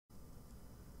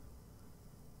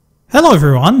Hello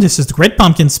everyone, this is the Great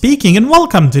Pumpkin speaking and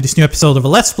welcome to this new episode of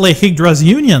Let's Play Yggdra's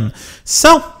Union.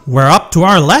 So, we're up to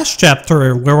our last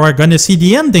chapter where we're gonna see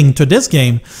the ending to this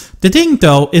game. The thing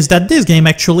though is that this game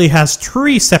actually has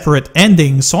 3 separate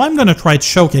endings, so I'm gonna try to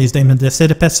showcase them in this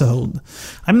episode.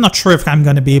 I'm not sure if I'm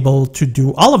gonna be able to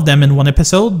do all of them in one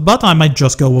episode, but I might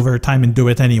just go over time and do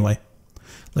it anyway.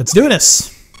 Let's do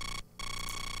this!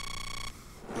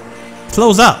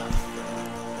 Close up.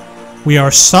 We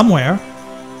are somewhere.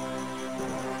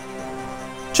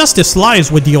 Justice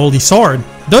lies with the Holy Sword.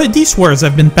 Though these words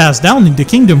have been passed down in the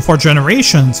kingdom for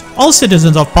generations, all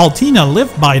citizens of Paltina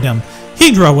lived by them.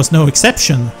 Yggdra was no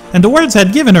exception, and the words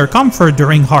had given her comfort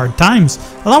during hard times,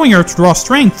 allowing her to draw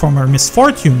strength from her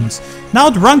misfortunes. Now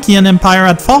the Runkian Empire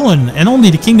had fallen, and only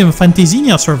the kingdom of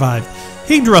Fantasia survived.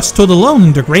 Yggdra stood alone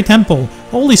in the great temple,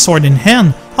 Holy Sword in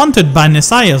hand, haunted by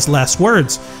Nessiah's last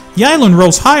words. The island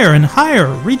rose higher and higher,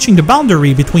 reaching the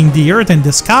boundary between the earth and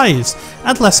the skies.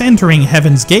 At last entering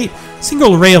Heaven's Gate, a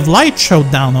single ray of light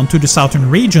shone down onto the southern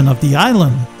region of the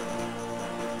island.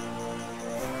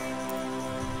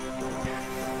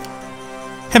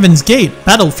 Heaven's Gate,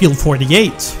 Battlefield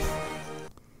 48.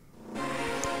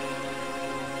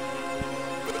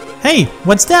 Hey,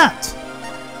 what's that?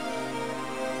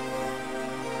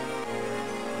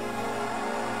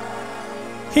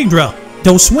 Yggdra,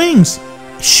 those wings!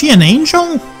 Is she an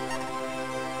angel?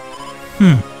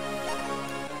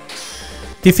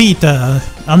 Defeat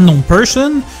unknown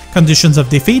person. Conditions of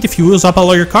defeat if you use up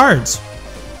all your cards.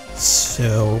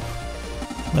 So,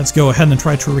 let's go ahead and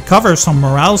try to recover some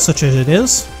morale such as it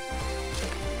is.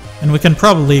 And we can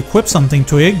probably equip something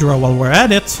to Yggdra while we're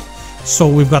at it. So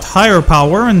we've got higher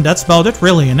power and that's about it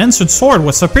really. An ancient sword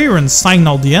with appearance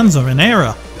signal the ends of an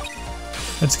era.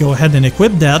 Let's go ahead and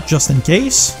equip that just in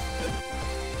case.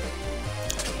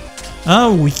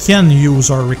 We can use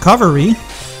our recovery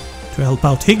to help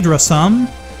out Yggdra some.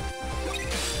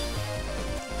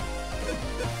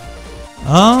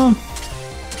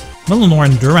 Melanor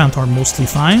and Durant are mostly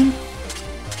fine.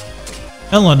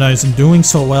 Elena isn't doing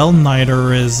so well,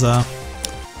 neither is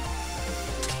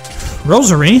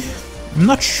Rosary. I'm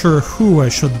not sure who I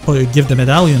should give the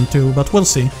medallion to, but we'll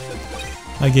see.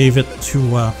 I gave it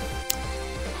to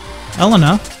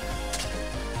Elena.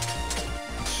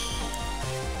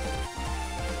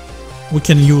 We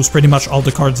can use pretty much all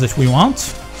the cards that we want.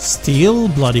 Steel,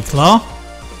 Bloody Claw,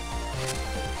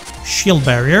 Shield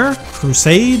Barrier,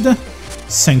 Crusade,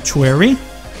 Sanctuary,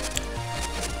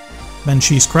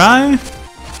 Banshee's Cry,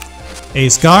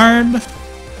 Ace Guard.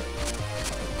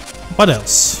 What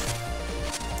else?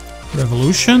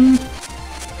 Revolution,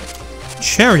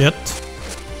 Chariot,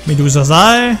 Medusa's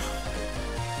Eye.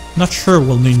 Not sure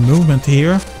we'll need movement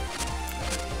here.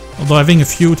 Although having a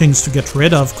few things to get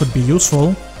rid of could be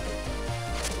useful.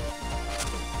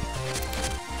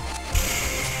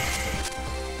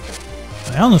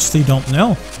 I honestly don't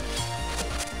know.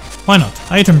 Why not?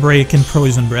 Item Break and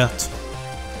Poison Breath.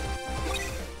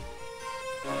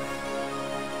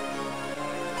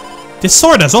 This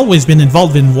sword has always been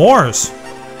involved in wars.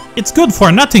 It's good for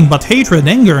nothing but hatred,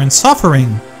 anger, and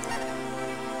suffering.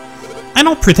 I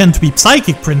don't pretend to be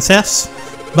psychic, princess,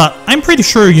 but I'm pretty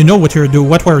sure you know what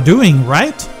we're doing,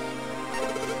 right?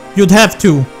 You'd have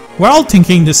to. We're all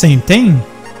thinking the same thing.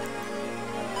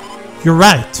 You're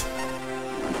right.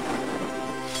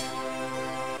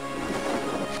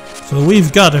 So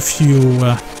we've got a few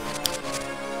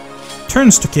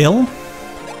turns to kill.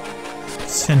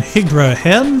 Send Yggdra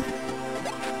ahead,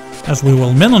 as we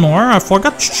will Melanor. I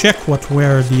forgot to check what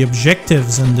were the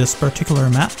objectives in this particular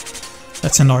map.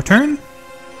 Let's end our turn.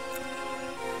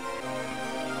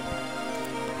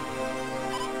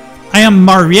 I am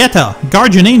Marietta,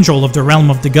 guardian angel of the realm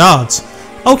of the gods.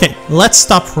 Okay, let's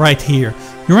stop right here.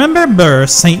 You remember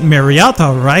Saint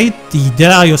Marietta, right? The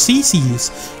Dioceses?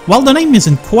 While the name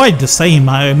isn't quite the same,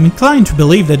 I'm inclined to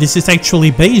believe that this is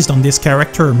actually based on this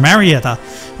character, Marietta.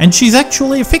 And she's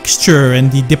actually a fixture in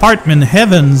the Department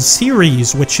Heavens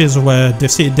series, which is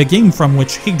the game from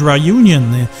which Yggdra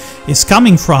Union is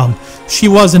coming from. She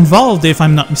was involved, if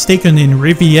I'm not mistaken, in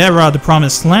Riviera the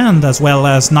Promised Land, as well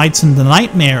as Nights in the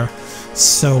Nightmare.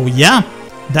 So yeah.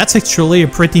 That's actually a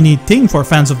pretty neat thing for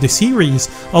fans of the series,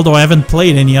 although I haven't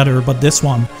played any other but this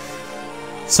one.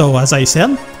 So, as I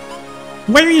said,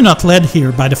 were you not led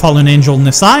here by the fallen angel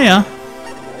Nessiah?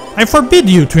 I forbid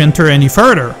you to enter any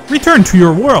further. Return to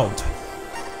your world.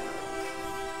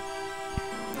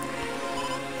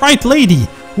 Right, lady,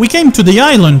 we came to the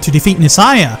island to defeat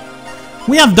Nessiah.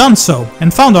 We have done so,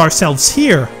 and found ourselves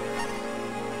here.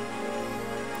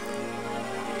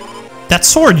 That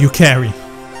sword you carry.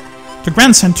 The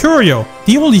Grand Centurio,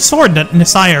 the holy sword that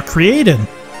Nessiah created.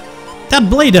 That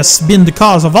blade has been the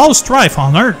cause of all strife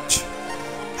on Earth.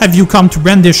 Have you come to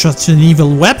brandish such an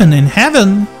evil weapon in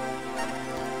heaven?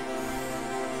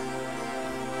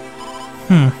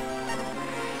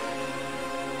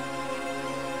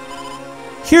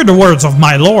 Hear the words of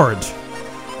my lord.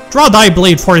 Draw thy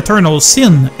blade for eternal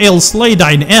sin, else lay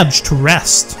thine edge to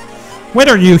rest.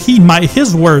 Whether you heed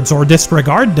his words or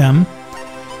disregard them,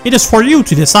 it is for you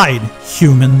to decide,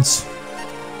 humans.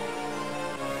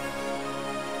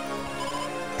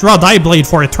 Draw thy blade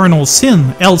for eternal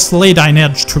sin, else lay thine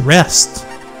edge to rest.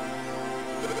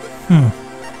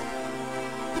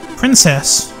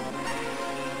 Princess.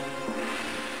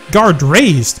 Guard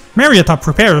raised. Marietta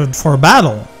prepared for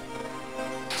battle.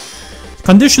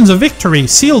 Conditions of victory.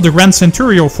 Seal the Grand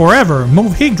Centurio forever.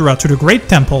 Move Yggdra to the Great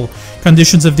Temple.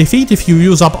 Conditions of defeat if you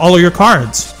use up all your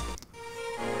cards.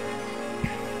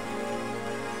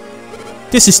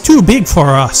 This is too big for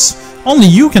us. Only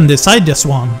you can decide this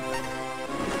one.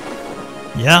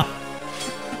 Yeah.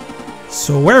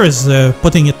 So where is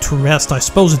putting it to rest? I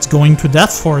suppose it's going to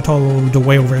that fort all the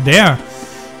way over there.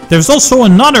 There's also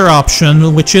another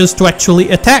option, which is to actually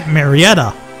attack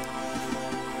Marietta.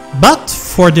 But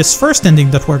for this first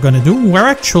ending that we're gonna do, we're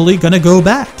actually gonna go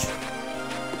back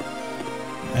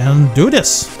and do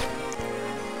this.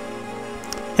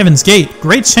 Heaven's Gate,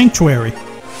 Great Sanctuary.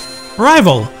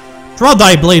 Rival, draw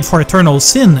thy blade for eternal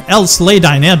sin, else lay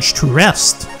thine edge to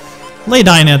rest. Lay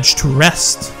thine edge to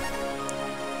rest.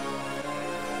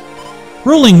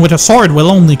 Ruling with a sword will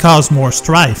only cause more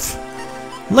strife.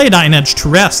 Lay thine edge to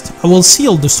rest. I will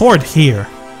seal the sword here.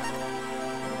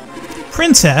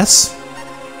 Princess.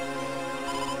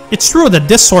 It's true that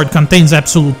this sword contains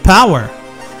absolute power.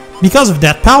 Because of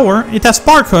that power, it has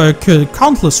sparked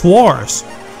countless wars,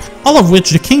 all of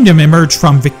which the kingdom emerged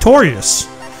from victorious.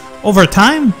 Over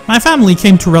time, my family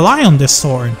came to rely on this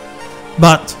sword,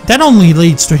 but that only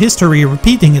leads to history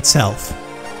repeating itself.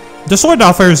 The sword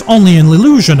offers only an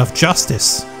illusion of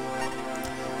justice.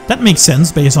 That makes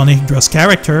sense based on Yggdra's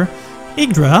character.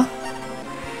 Yggdra?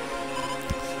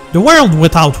 The world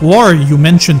without war you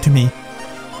mentioned to me.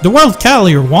 The world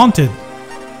Kalir wanted.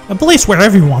 A place where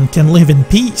everyone can live in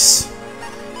peace.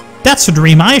 That's a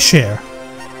dream I share.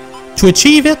 To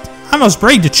achieve it, I must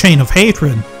break the chain of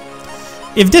hatred.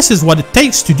 If this is what it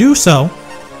takes to do so,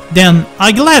 then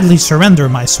I gladly surrender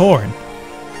my sword.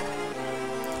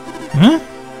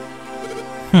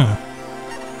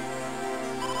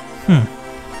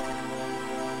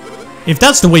 If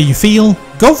that's the way you feel,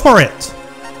 go for it.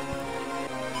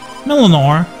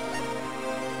 Millenor.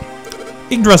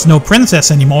 Yggdra's no princess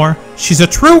anymore. She's a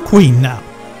true queen now.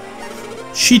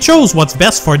 She chose what's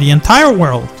best for the entire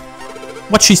world.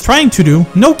 What she's trying to do,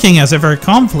 no king has ever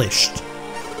accomplished.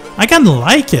 I kinda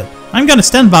like it. I'm gonna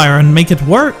stand by her and make it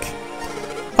work.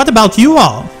 What about you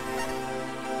all?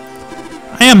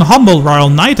 I am a humble royal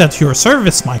knight at your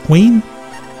service, my queen.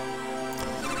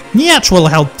 Niach will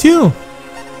help too.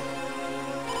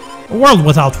 A world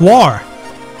without war.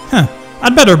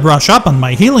 I'd better brush up on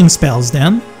my healing spells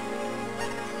then.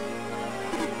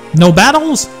 No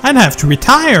battles? I'd have to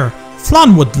retire.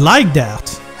 Flan would like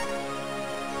that.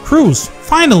 Cruz,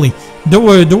 finally, the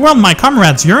world my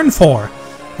comrades yearn for.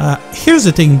 Here's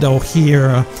the thing though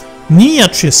here.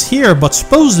 Niach is here, but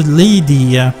supposedly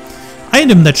the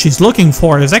item that she's looking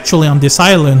for is actually on this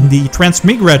island, the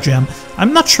Transmigra gem.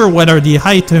 I'm not sure whether the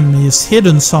item is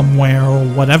hidden somewhere or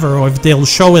whatever, or if they'll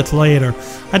show it later.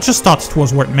 I just thought it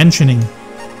was worth mentioning.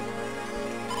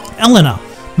 Elena,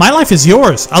 my life is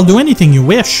yours. I'll do anything you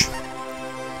wish.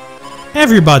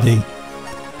 Everybody.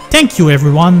 Thank you,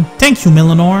 everyone. Thank you,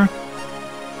 Millenor.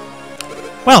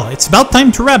 Well, it's about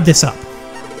time to wrap this up.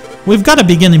 We've got to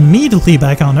begin immediately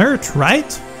back on Earth,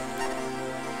 right?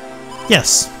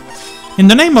 Yes. In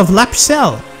the name of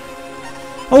Lapicelle.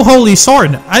 O holy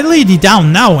sword, I lay thee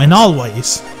down now and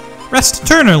always. Rest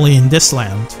eternally in this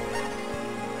land.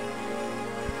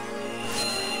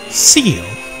 Seal.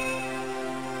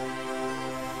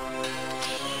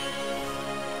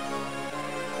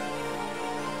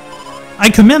 I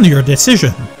commend your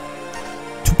decision.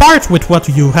 To part with what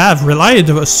you have relied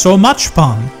so much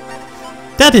upon.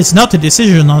 That is not a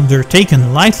decision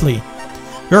undertaken lightly.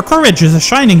 Your courage is a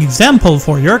shining example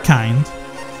for your kind.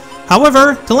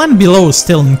 However, the land below is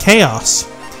still in chaos.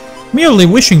 Merely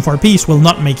wishing for peace will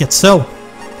not make it so.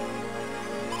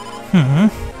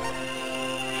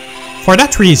 For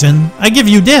that reason, I give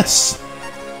you this.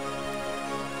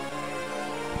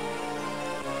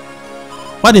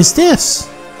 What is this?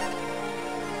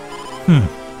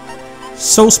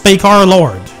 So spake our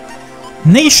Lord.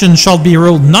 Nations shall be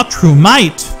ruled not through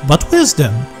might, but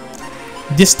wisdom.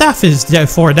 This staff is there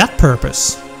for that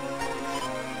purpose.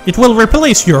 It will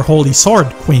replace your holy sword,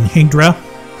 Queen Yggdra.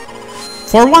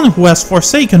 For one who has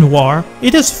forsaken war,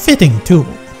 it is fitting too.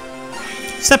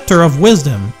 Scepter of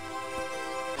Wisdom.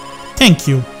 Thank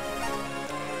you.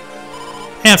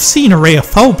 I have seen a ray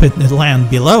of hope in the land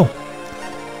below.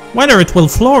 Whether it will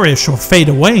flourish or fade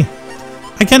away,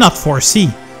 I cannot foresee.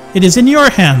 It is in your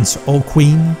hands, O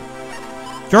Queen.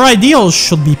 Your ideals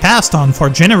should be passed on for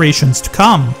generations to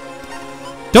come.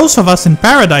 Those of us in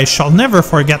paradise shall never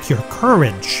forget your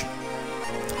courage.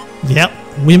 Yet,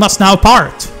 we must now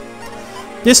part.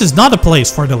 This is not a place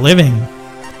for the living.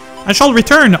 I shall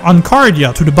return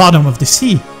Ancardia to the bottom of the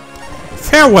sea.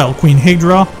 Farewell, Queen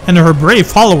Yggdra and her brave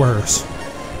followers.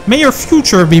 May your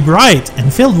future be bright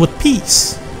and filled with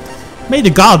peace. May the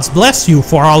gods bless you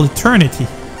for all eternity.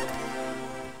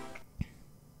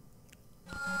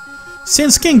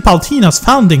 Since King Paltina's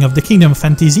founding of the Kingdom of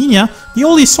Fantasynia, the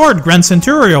Holy Sword Grand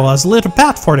Centurion has lit a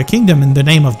path for the kingdom in the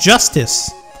name of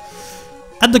justice.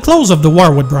 At the close of the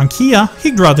war with Branchia,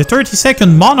 Yggdra, the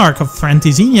 32nd monarch of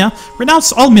Fantasynia,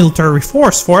 renounced all military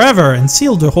force forever and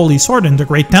sealed the Holy Sword in the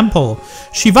Great Temple.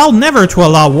 She vowed never to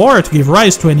allow war to give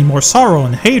rise to any more sorrow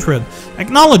and hatred.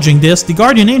 Acknowledging this, the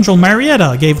guardian angel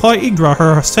Marietta gave Yggdra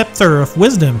her Scepter of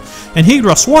Wisdom, and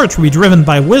Yggdra swore to be driven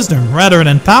by wisdom rather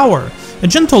than power. A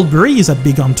gentle breeze had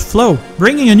begun to flow,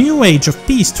 bringing a new age of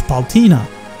peace to Paltina.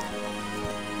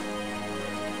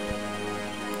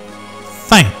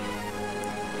 Fin.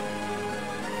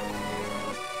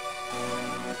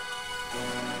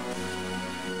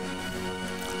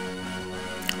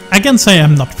 I can say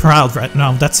I'm not proud right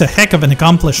now, that's a heck of an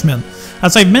accomplishment.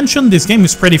 As I've mentioned, this game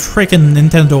is pretty frickin'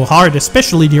 Nintendo hard,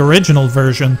 especially the original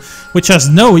version, which has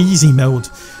no easy mode.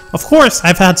 Of course,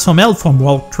 I've had some help from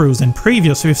walkthroughs and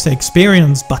previous Swift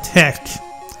experience, but heck,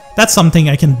 that's something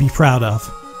I can be proud of.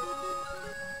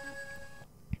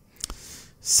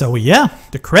 So yeah,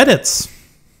 the credits.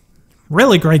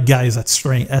 Really great guys at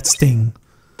Sting.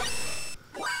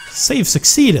 Save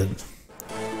succeeded.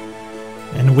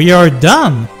 And we are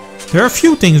done! There are a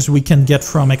few things we can get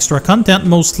from extra content,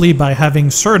 mostly by having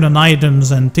certain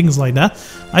items and things like that.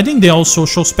 I think they also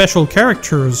show special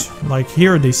characters, like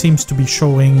here they seems to be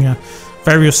showing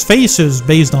various faces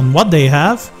based on what they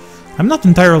have. I'm not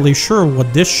entirely sure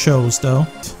what this shows though.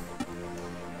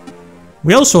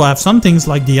 We also have some things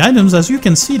like the items. As you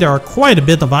can see, there are quite a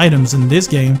bit of items in this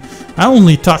game. I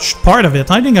only touched part of it.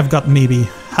 I think I've got maybe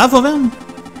half of them?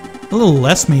 A little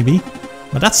less maybe,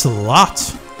 but that's a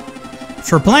lot. If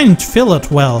you're planning to fill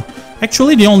it, well,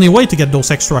 actually the only way to get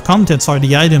those extra contents are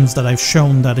the items that I've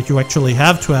shown that you actually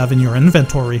have to have in your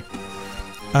inventory.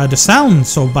 The sound,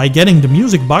 so by getting the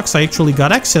music box I actually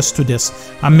got access to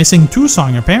this. I'm missing 2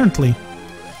 songs apparently.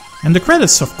 And the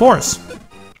credits, of course.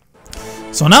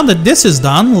 So now that this is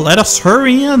done, let us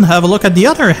hurry and have a look at the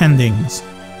other endings.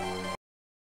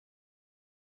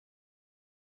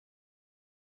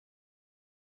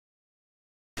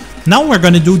 Now we're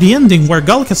gonna do the ending where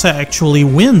Golgotha actually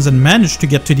wins and managed to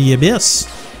get to the Abyss.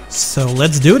 So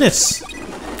let's do this.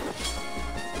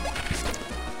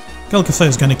 Golgotha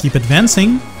is gonna keep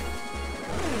advancing.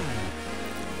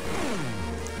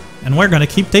 And we're gonna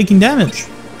keep taking damage.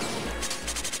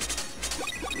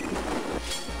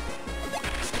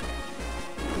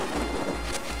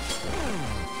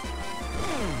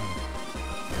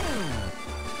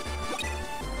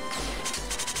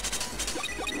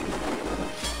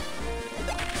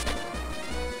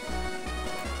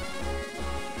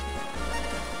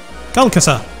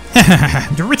 Golgotha!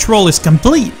 The ritual is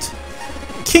complete!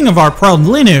 King of our proud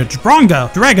lineage,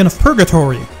 Bronga, Dragon of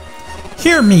Purgatory!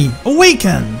 Hear me!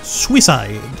 Awaken!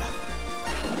 Suicide!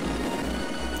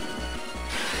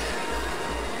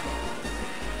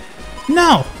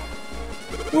 No!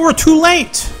 We were too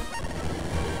late!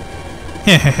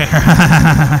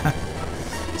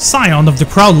 Scion of the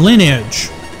proud lineage!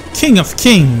 King of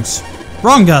kings!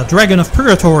 Bronga, Dragon of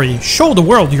Purgatory, show the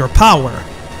world your power!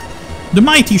 The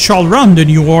mighty shall run the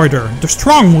new order, the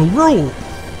strong will rule.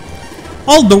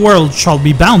 All the world shall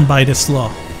be bound by this law.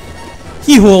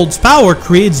 He who holds power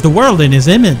creates the world in his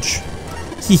image.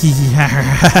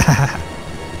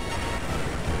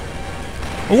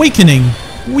 Awakening.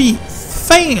 We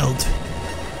failed.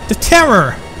 The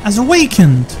terror has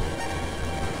awakened.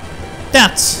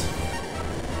 That's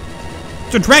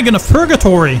the Dragon of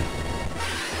Purgatory.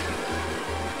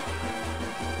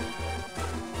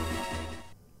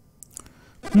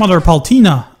 Mother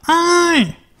Paltina,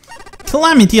 aye!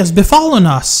 Calamity has befallen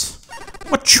us!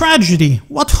 What tragedy!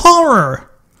 What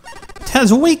horror! It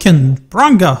has awakened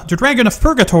Bronga, the Dragon of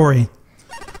Purgatory.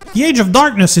 The Age of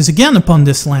Darkness is again upon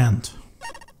this land.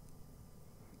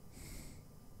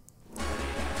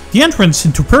 The entrance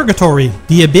into Purgatory,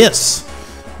 the Abyss.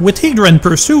 With Yggdra in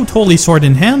pursuit, holy sword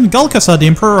in hand, Galkasa, the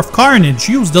Emperor of Carnage,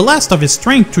 used the last of his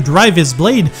strength to drive his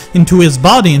blade into his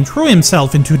body and throw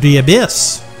himself into the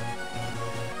abyss.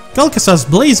 Galkasa's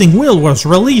blazing will was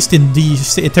released in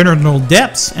these eternal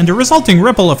depths, and the resulting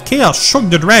ripple of chaos shook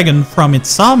the dragon from its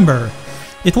slumber.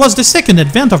 It was the second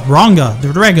advent of Bronga,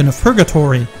 the dragon of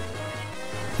purgatory.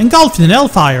 Engulfed in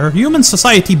hellfire, human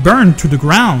society burned to the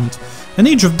ground. An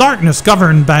age of darkness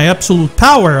governed by absolute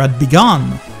power had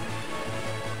begun.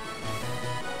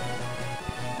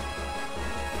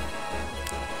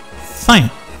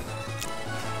 Fine.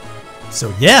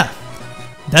 So yeah,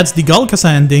 that's the Galkasa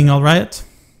ending, alright.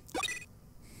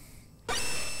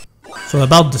 So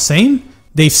about the same.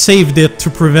 They've saved it to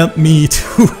prevent me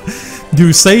to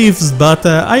do saves, but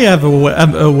I have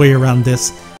a way around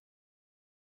this.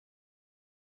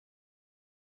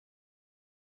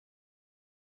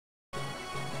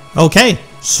 Okay,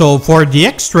 so for the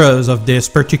extras of this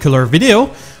particular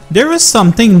video, there is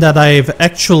something that I've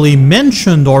actually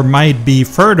mentioned or might be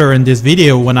further in this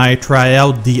video when I try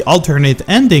out the alternate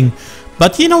ending.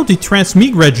 But you know, the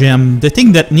Transmigra gem, the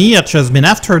thing that Nessiah has been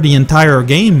after the entire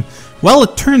game, well,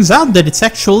 it turns out that it's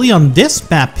actually on this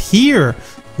map here,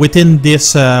 within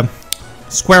this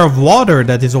square of water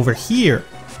that is over here.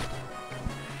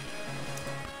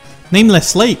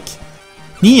 Nameless Lake.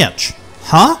 Nessiah.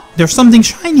 Huh? There's something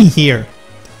shiny here.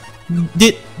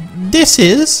 This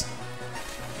is...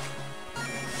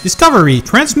 Discovery,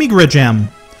 Transmigra gem.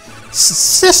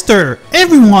 Sister,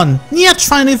 everyone, Nessiah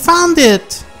finally found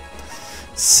it!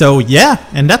 So yeah,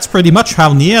 and that's pretty much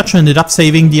how Nessiah ended up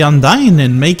saving the Undying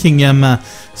and making him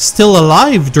still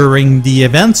alive during the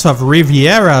events of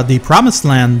Riviera, the Promised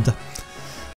Land.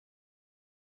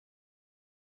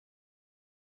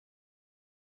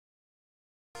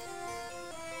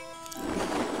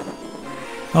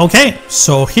 Okay,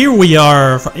 so here we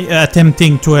are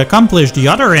attempting to accomplish the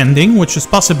other ending, which is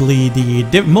possibly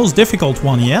the most difficult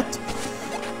one yet.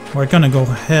 We're gonna go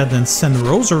ahead and send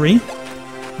Rosary,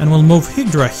 and we'll move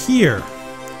Yggdra here.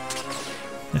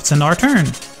 Let's end our turn.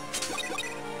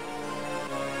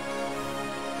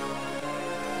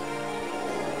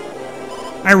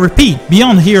 I repeat,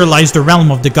 beyond here lies the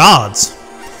realm of the gods.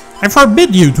 I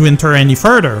forbid you to enter any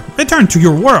further. Return to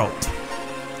your world.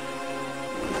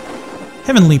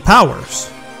 Heavenly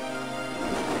powers.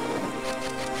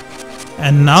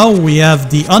 And now we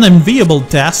have the unenviable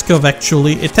task of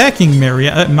actually attacking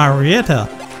Marietta.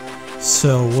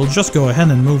 So we'll just go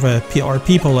ahead and move our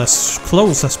people as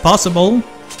close as possible.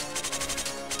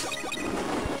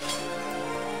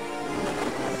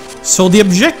 So the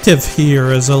objective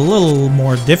here is a little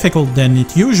more difficult than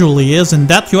it usually is, in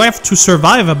that you have to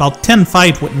survive about 10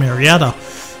 fights with Marietta,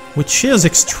 which is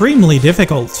extremely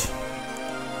difficult.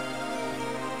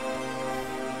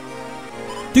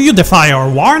 Do you defy our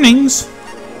warnings?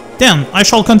 Then I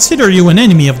shall consider you an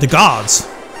enemy of the gods.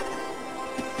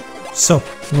 So,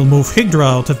 we'll move Yggdra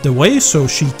out of the way so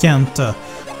she can't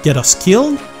get us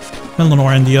killed.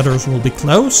 Eleanor and the others will be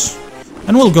close.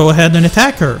 And we'll go ahead and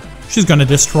attack her. She's gonna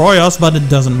destroy us, but it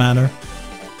doesn't matter.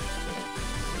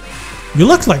 You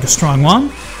look like a strong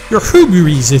one. Your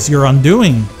hubris is your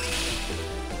undoing.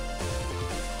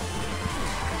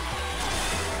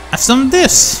 Have some of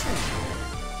this.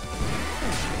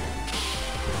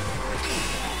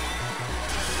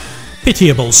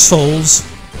 Pitiable souls.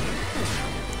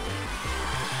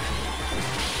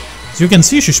 As you can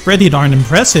see, she's pretty darn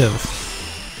impressive.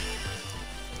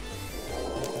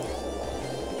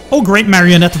 Oh, great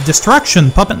marionette of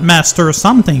destruction, puppet master or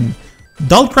something.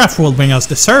 Dullcraft will bring us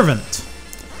the servant.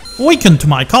 Awaken to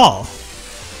my call.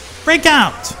 Break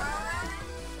out!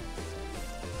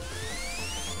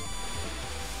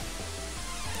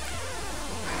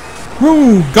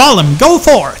 Woo, Golem, go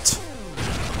for it!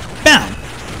 Bam!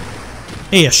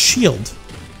 Hey, a shield.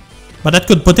 But that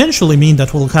could potentially mean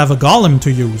that we'll have a golem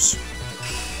to use.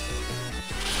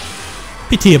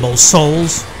 Pitiable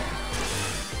souls.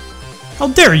 How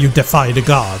dare you defy the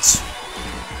gods?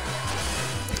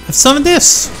 Have some of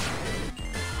this.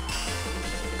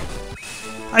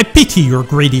 I pity your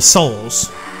greedy souls.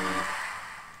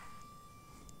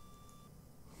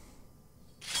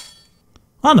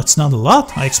 Oh, that's not a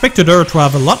lot. I expected her to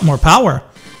have a lot more power.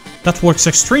 That works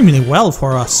extremely well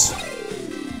for us.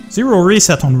 0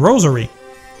 reset on Rosary.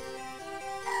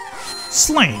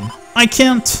 Slain. I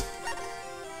can't...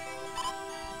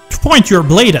 To point your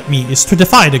blade at me is to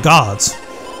defy the gods.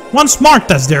 Once marked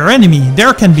as their enemy,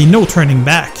 there can be no turning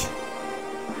back.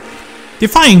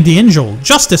 Defying the angel,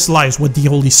 justice lies with the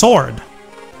holy sword.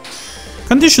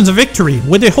 Conditions of victory,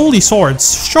 with the holy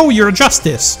swords, show your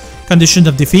justice. Conditions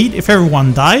of defeat, if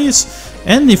everyone dies,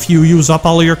 and if you use up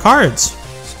all your cards.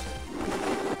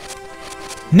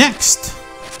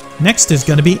 Next is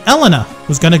gonna be Elena,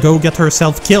 who's gonna go get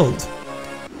herself killed.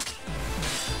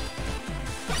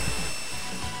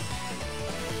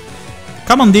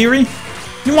 Come on, dearie.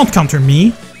 You won't counter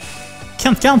me.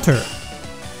 Can't counter.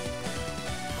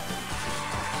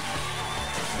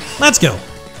 Let's go.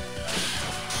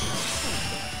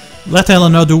 Let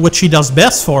Elena do what she does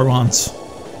best for once.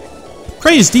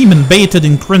 Crazed demon baited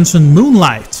in crimson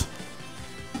moonlight.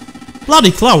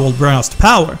 Bloody claw will bring us to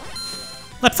power.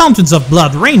 Let fountains of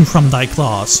blood rain from thy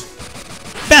claws.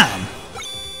 Bam!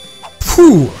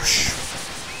 Push!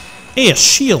 A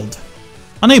shield.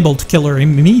 Unable to kill her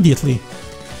immediately.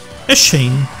 A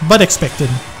shame, but expected.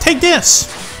 Take this!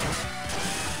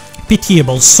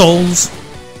 Pitiable souls.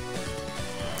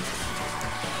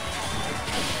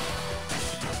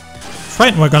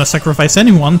 Right, we're gonna sacrifice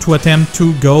anyone to attempt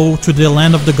to go to the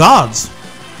land of the gods.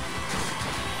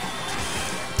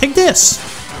 Take this!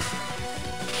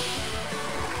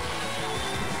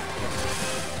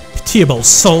 Pitiable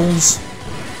souls.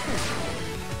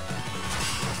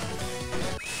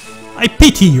 I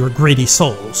pity your greedy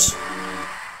souls.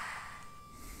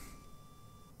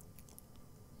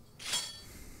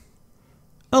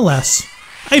 Alas,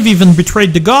 I've even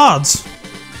betrayed the gods.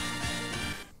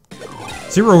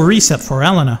 0 reset for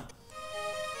Elena.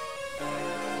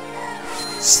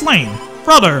 Slain.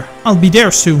 Brother, I'll be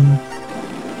there soon.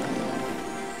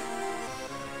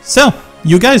 So,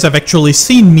 you guys have actually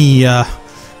seen me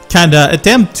kinda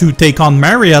attempt to take on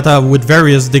Marietta with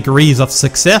various degrees of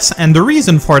success, and the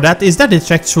reason for that is that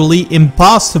it's actually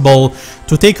impossible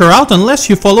to take her out unless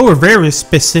you follow a very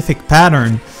specific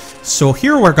pattern. So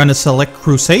here we're gonna select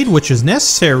Crusade, which is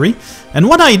necessary, and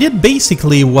what I did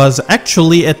basically was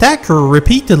actually attack her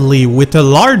repeatedly with a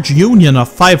large union of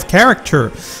 5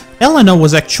 characters. Elena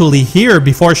was actually here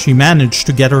before she managed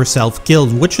to get herself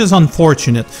killed, which is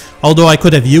unfortunate, although I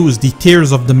could have used the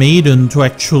Tears of the Maiden to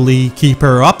actually keep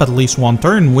her up at least 1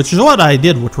 turn, which is what I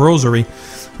did with Rosary.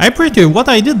 What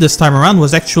I did this time around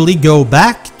was actually go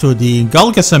back to the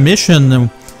Golgotha mission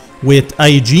with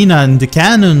Aegina and the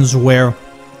cannons, where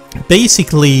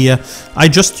basically, I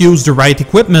just used the right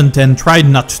equipment and tried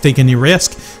not to take any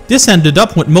risk. This ended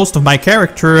up with most of my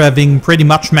character having pretty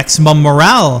much maximum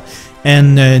morale.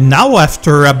 And now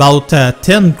after about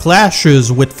 10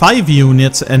 clashes with 5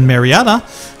 units and Marietta,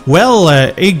 well,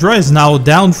 Yggdra is now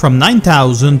down from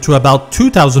 9,000 to about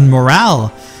 2,000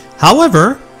 morale.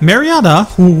 However, Marietta,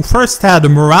 who first had a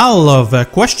morale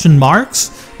of question marks,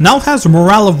 now has a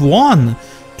morale of 1.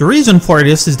 The reason for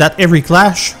this is that every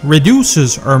clash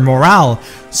reduces her morale,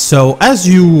 so as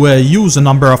you use a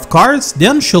number of cards,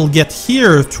 then she'll get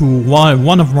here to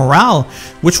 1 of morale,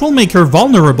 which will make her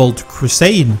vulnerable to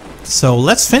Crusade. So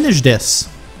let's finish this.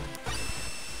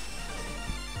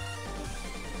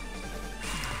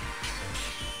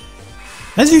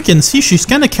 As you can see, she's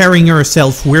kinda carrying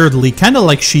herself weirdly, kinda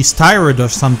like she's tired or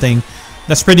something.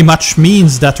 That pretty much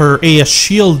means that her AS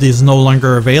shield is no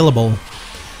longer available.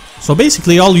 So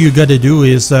basically all you gotta do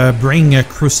is bring a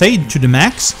Crusade to the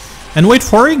max and wait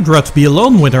for Yggdra to be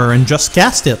alone with her and just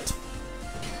cast it.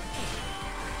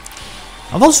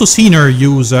 I've also seen her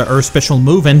use her special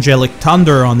move Angelic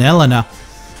Thunder on Elena.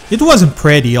 It wasn't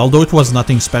pretty, although it was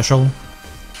nothing special.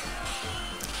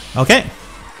 Okay,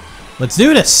 let's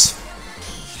do this!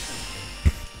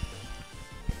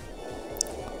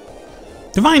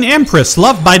 Divine Empress,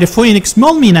 loved by the Phoenix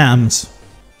Mulminams.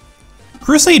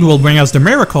 Crusade will bring us the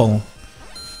miracle.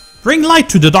 Bring light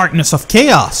to the darkness of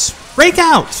chaos. Break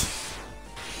out!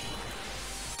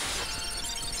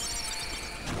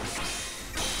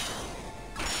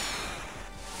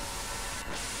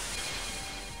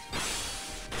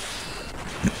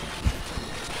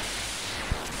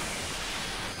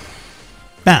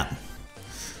 Bam.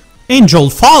 Angel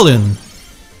fallen.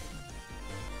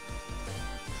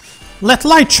 Let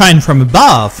light shine from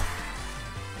above.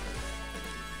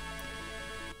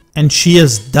 And she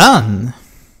is done.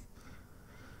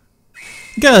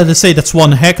 Gotta say that's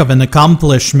one heck of an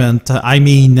accomplishment. I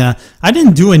mean, I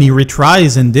didn't do any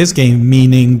retries in this game,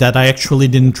 meaning that I actually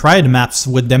didn't try the maps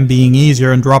with them being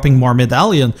easier and dropping more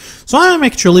medallion. So I'm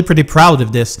actually pretty proud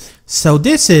of this. So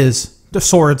this is the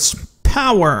sword's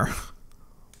power.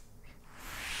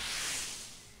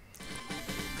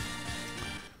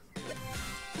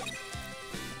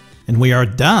 And we are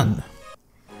done.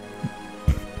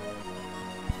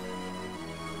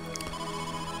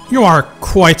 You are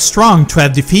quite strong to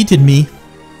have defeated me,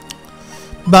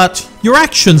 but your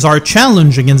actions are a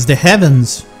challenge against the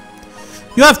heavens.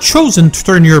 You have chosen to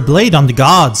turn your blade on the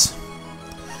gods.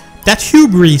 That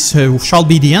hubris shall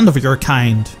be the end of your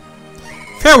kind.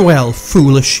 Farewell,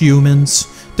 foolish humans.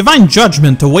 Divine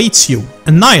judgment awaits you.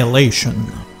 Annihilation.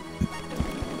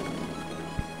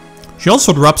 She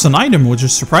also drops an item, which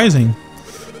is surprising.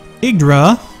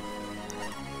 Yggdra.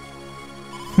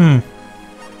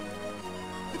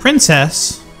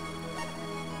 Princess.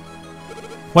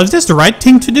 Was this the right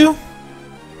thing to do?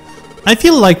 I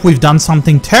feel like we've done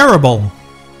something terrible.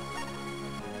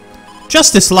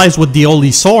 Justice lies with the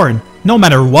Holy Sword, no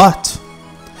matter what.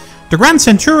 The Grand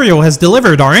Centurio has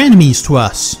delivered our enemies to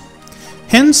us.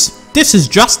 Hence, this is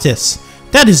justice.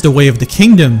 That is the way of the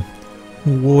kingdom.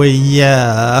 Well,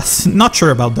 yeah, not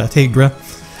sure about that, Yggdra.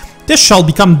 This shall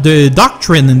become the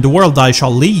doctrine in the world I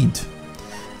shall lead.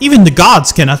 Even the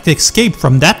gods cannot escape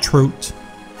from that truth.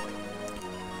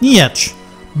 Niech,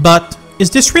 but is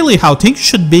this really how things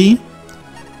should be?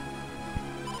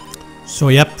 So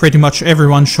yep, pretty much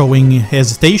everyone showing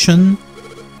hesitation.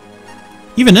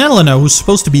 Even Elena, who's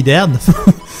supposed to be dead.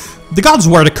 The gods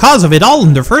were the cause of it all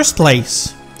in the first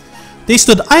place. They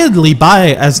stood idly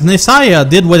by as Nessiah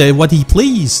did what he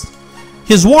pleased.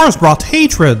 His wars brought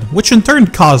hatred, which in turn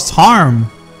caused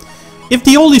harm. If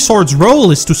the Holy Sword's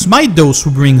role is to smite those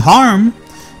who bring harm,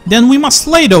 then we must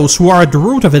slay those who are at the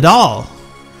root of it all,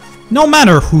 no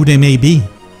matter who they may be.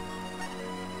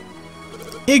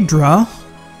 Yggdra.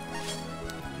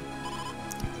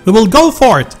 We will go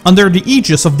forth under the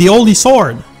aegis of the Holy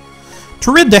Sword,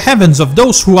 to rid the heavens of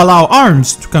those who allow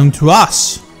arms to come to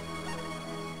us.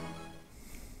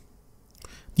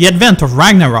 The advent of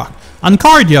Ragnarok.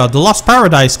 Ancardia, the Lost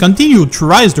Paradise, continued to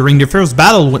rise during the first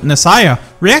battle with Nessiah,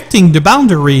 reacting the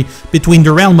boundary between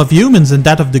the realm of humans and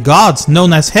that of the gods,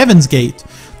 known as Heaven's Gate.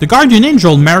 The guardian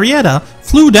angel, Marietta,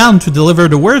 flew down to deliver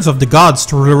the words of the gods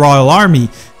to the royal army.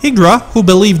 Yggdra, who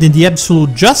believed in the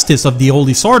absolute justice of the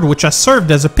Holy Sword, which has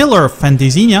served as a pillar of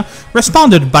Fantasia,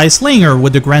 responded by slaying her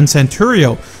with the Grand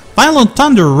Centurio. Violent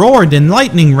thunder roared and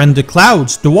lightning rent the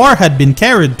clouds. The war had been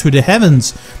carried to the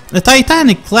heavens. A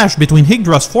titanic clash between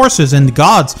Yggdra's forces and the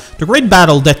gods, the great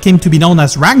battle that came to be known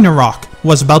as Ragnarok,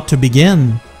 was about to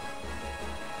begin.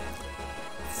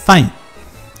 Fine.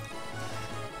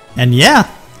 And yeah,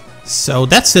 so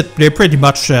that's it. They pretty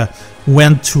much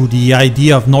went to the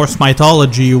idea of Norse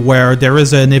mythology, where there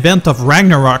is an event of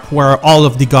Ragnarok where all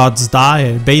of the gods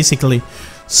die, basically.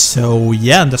 So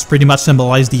yeah, that's pretty much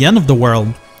symbolized the end of the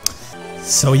world.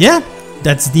 So yeah,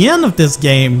 that's the end of this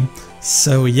game.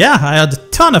 So yeah, I had a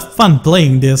ton of fun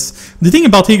playing this. The thing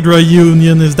about Yggdra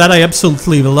Union is that I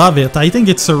absolutely love it. I think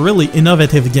it's a really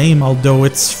innovative game, although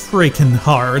it's freaking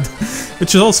hard.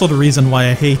 Which is also the reason why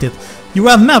I hate it. You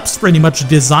have maps pretty much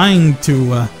designed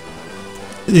to,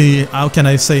 how can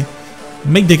I say,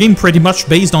 make the game pretty much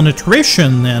based on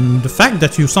attrition, and the fact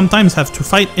that you sometimes have to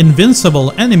fight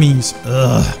invincible enemies.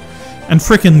 Ugh. And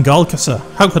frickin' Golgotha.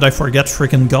 How could I forget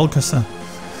frickin' Golgotha?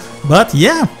 But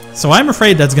yeah, so I'm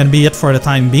afraid that's gonna be it for the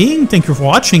time being. Thank you for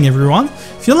watching, everyone.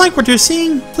 If you like what you're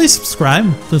seeing, please subscribe,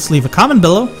 please leave a comment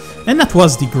below, and that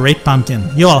was the Great Pumpkin.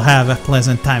 You all have a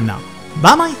pleasant time now.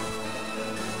 Bye bye!